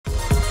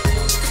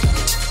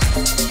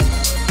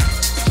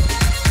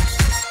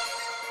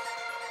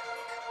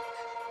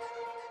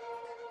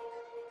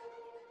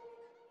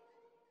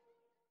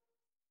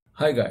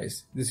Hi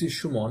guys, this is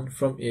Shumon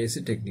from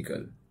Acer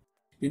Technical.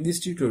 In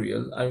this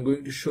tutorial, I am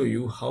going to show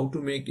you how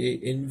to make a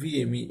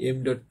NVMe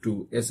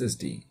M.2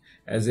 SSD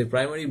as a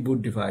primary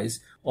boot device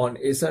on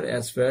Acer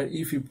Aspire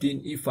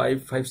E15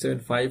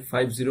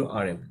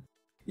 E5-575-50RM.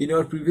 In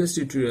our previous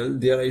tutorial,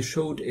 there I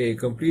showed a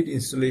complete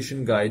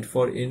installation guide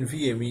for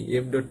NVMe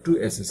M.2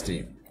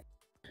 SSD.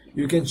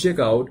 You can check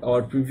out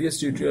our previous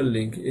tutorial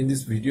link in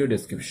this video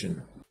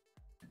description.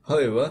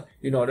 However,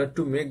 in order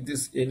to make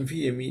this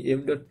NVMe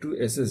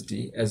M.2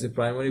 SSD as a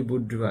primary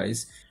boot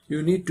device,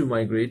 you need to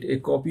migrate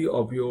a copy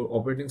of your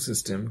operating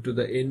system to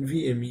the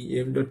NVMe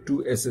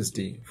M.2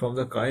 SSD from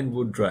the current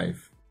boot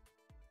drive.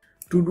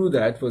 To do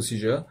that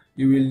procedure,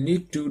 you will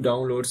need to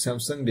download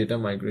Samsung Data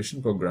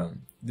Migration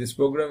Program. This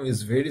program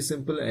is very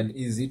simple and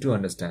easy to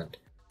understand.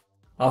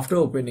 After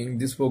opening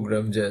this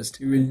program,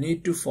 you will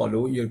need to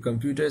follow your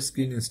computer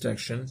screen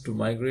instruction to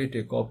migrate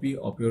a copy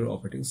of your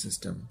operating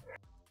system.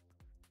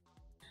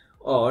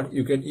 Or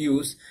you can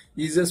use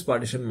Acer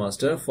Partition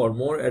Master for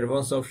more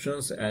advanced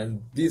options,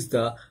 and this is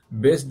the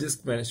best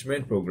disk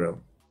management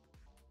program.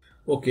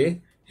 Okay,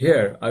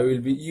 here I will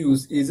be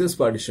use Acer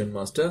Partition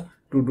Master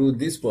to do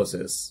this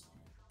process.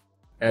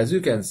 As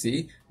you can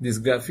see, this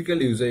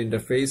graphical user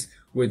interface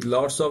with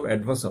lots of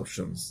advanced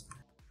options.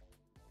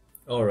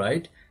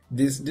 Alright,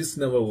 this disk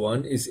number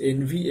 1 is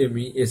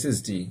NVMe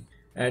SSD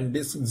and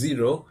disk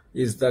 0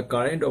 is the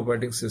current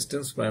operating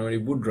system's primary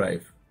boot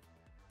drive.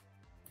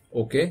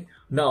 Okay,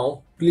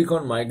 now click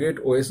on Migrate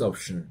OS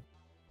option.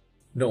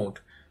 Note,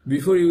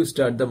 before you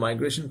start the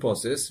migration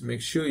process, make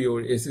sure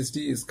your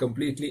SSD is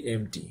completely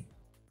empty.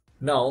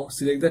 Now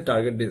select the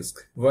target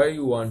disk where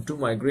you want to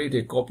migrate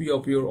a copy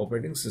of your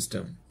operating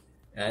system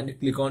and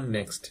click on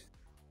Next.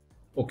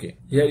 Okay,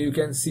 here you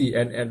can see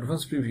an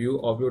advanced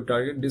preview of your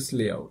target disk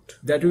layout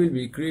that will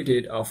be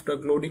created after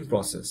loading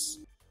process.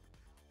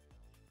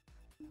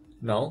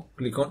 Now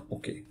click on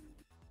OK.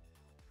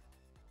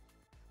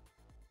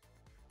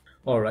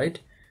 Alright,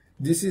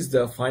 this is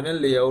the final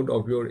layout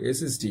of your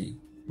SSD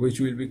which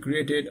will be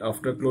created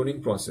after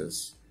cloning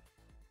process.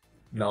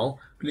 Now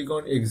click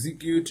on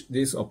Execute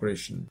this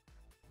operation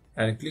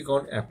and click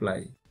on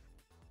Apply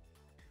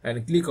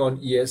and click on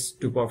Yes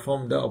to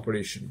perform the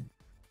operation.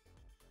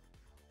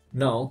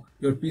 Now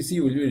your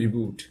PC will be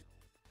reboot.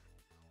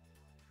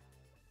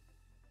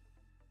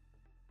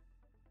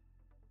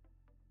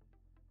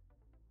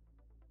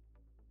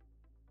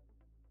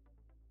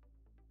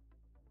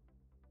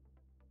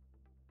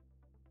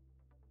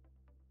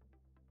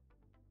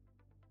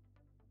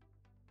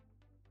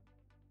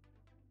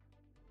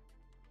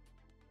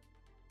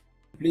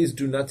 Please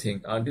do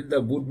nothing until the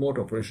boot mode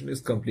operation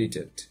is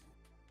completed.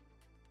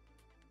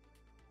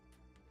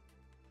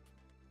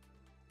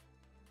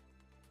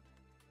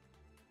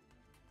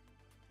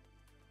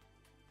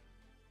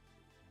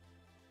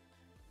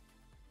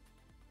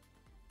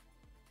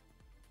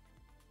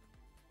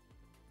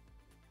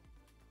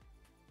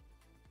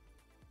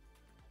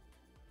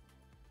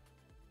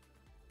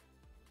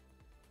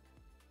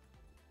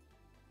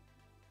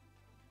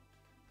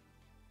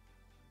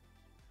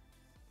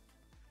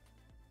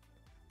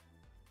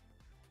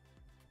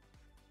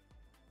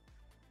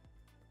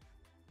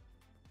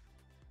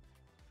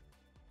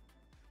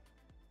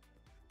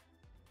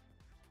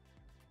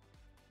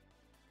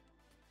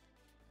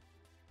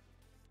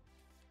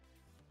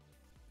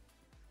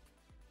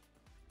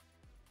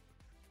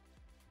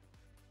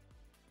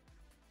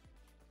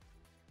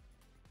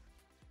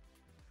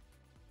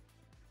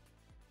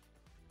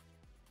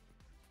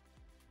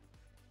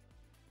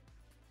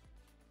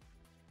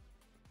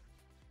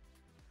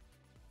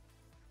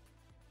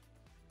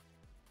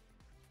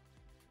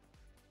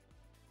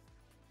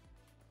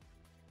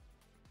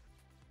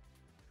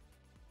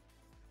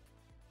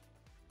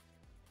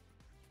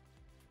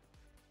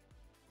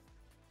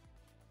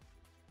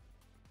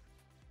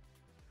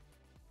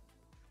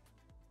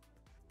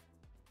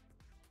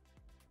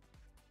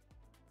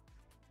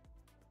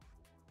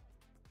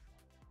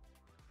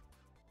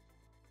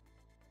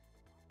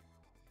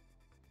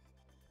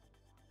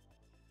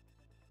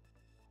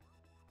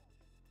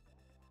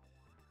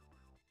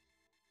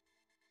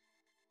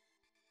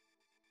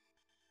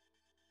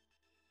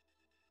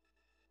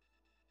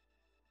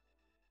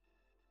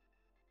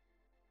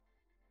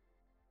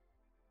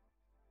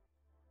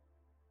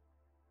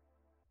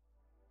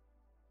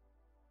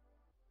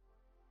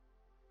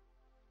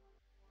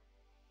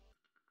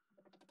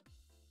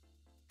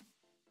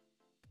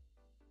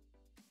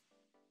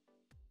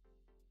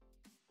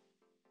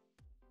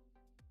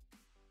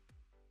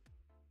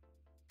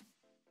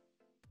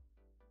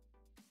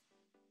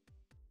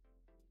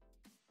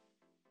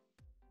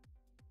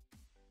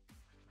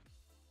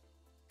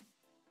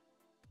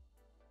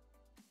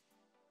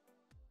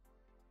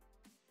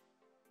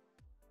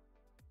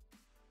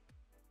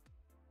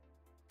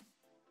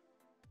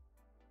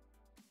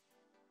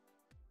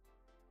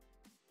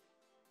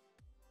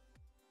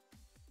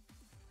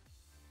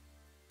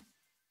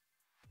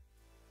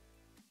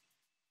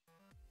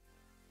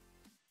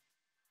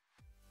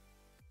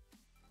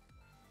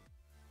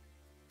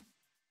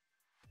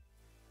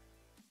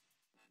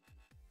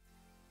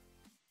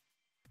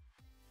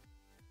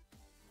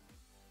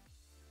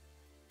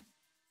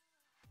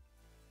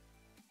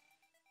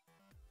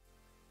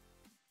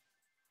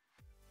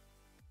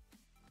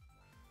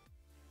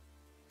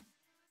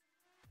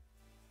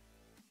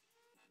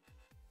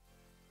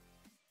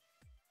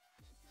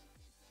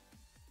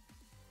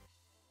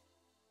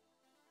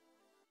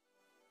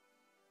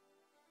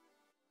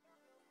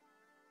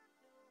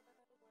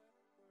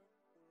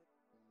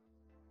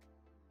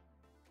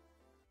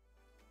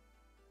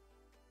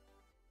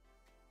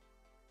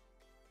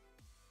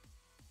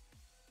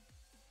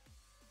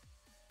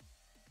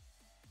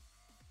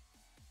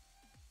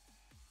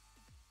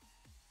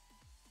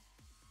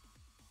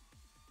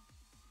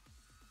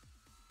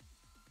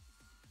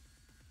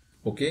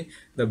 Okay,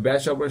 the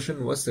batch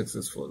operation was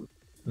successful.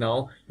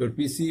 Now your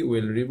PC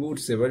will reboot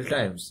several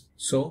times,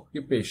 so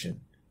be patient.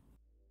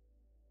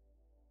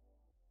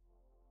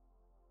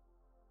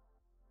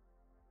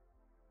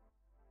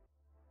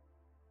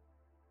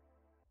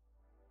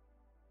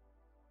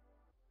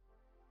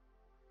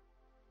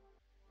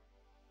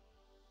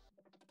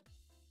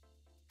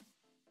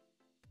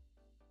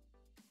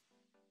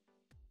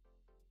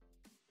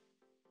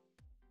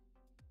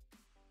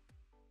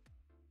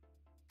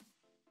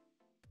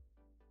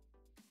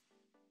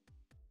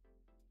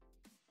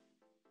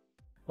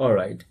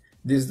 Alright,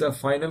 this is the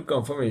final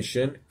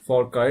confirmation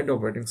for current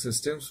operating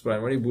system's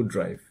primary boot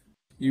drive.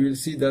 You will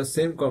see the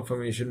same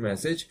confirmation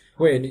message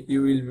when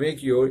you will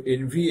make your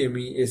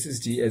NVMe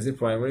SSD as a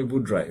primary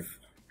boot drive.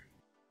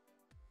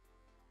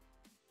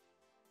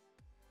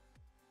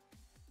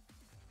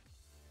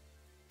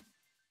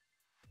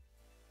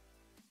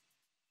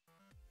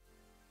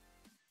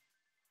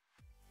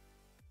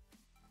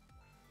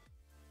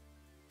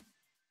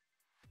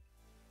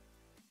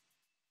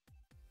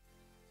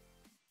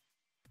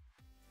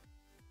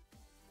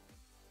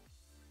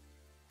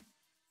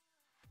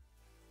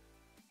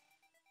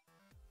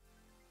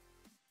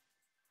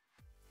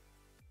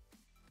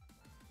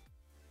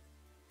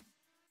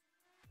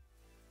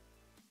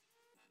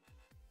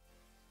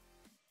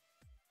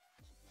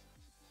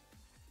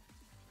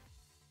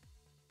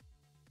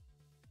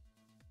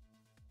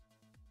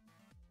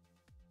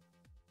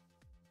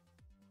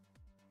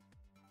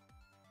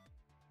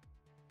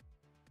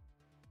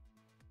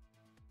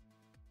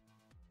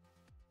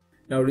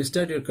 Now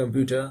restart your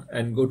computer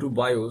and go to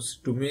BIOS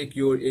to make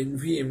your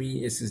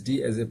NVMe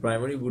SSD as a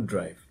primary boot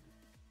drive.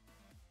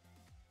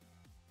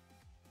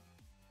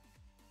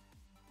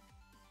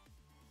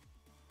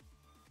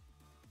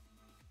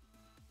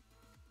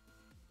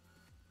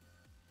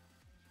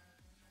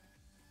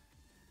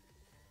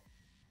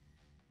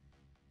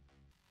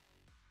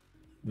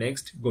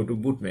 Next, go to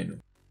boot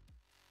menu.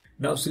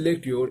 Now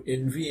select your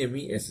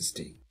NVMe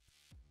SSD.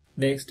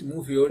 Next,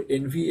 move your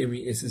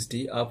NVMe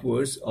SSD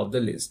upwards of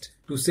the list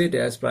to set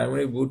as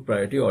primary boot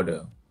priority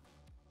order.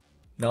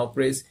 Now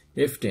press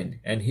F10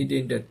 and hit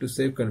enter to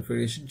save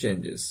configuration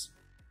changes.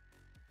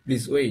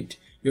 Please wait,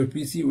 your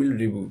PC will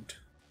reboot.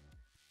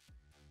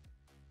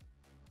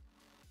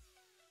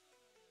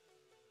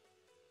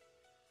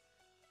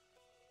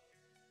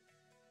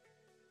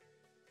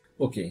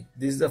 Okay,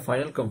 this is the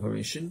final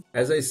confirmation.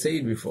 As I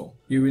said before,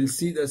 you will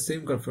see the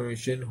same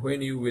confirmation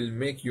when you will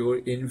make your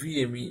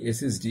NVMe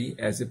SSD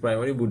as a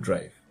primary boot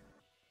drive.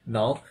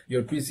 Now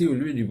your PC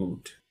will be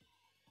reboot.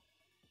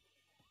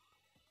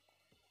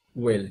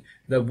 Well,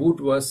 the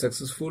boot was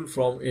successful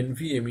from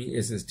NVMe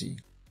SSD.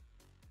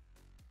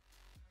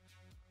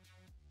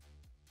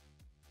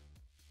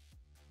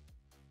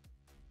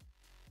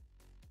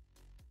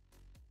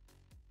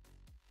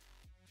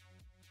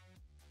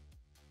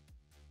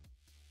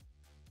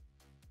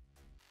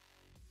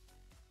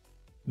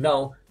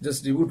 Now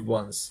just reboot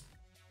once.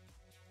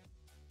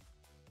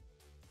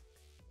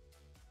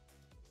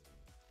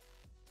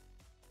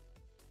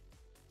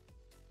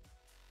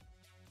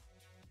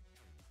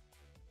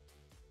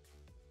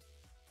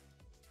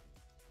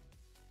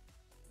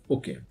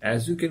 Okay,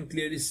 as you can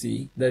clearly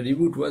see, the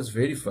reboot was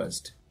very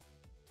fast.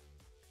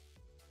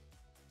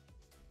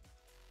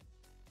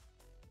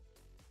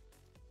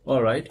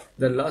 Alright,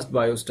 the last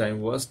BIOS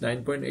time was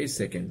 9.8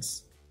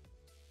 seconds.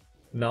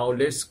 Now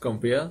let's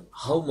compare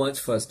how much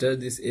faster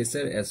this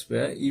Acer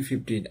Aspire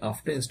E15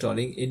 after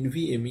installing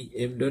NVMe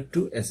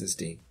M.2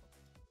 SSD.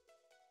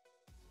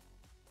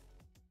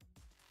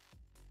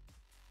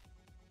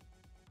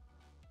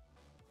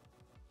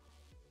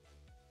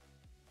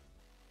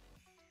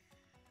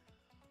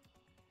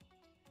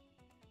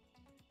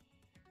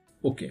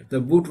 Okay, the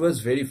boot was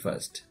very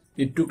fast.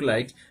 It took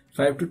like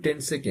 5 to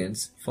 10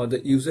 seconds for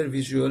the user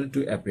visual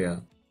to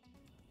appear.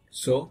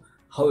 So,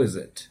 how is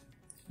it?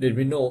 Let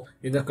me know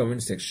in the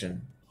comment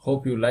section.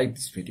 Hope you liked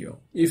this video.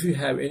 If you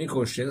have any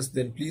questions,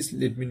 then please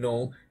let me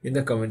know in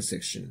the comment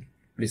section.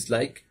 Please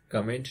like,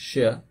 comment,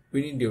 share.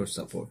 We need your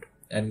support.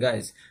 And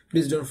guys,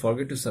 please don't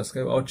forget to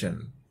subscribe our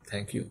channel.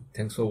 Thank you.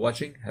 Thanks for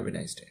watching. Have a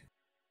nice day.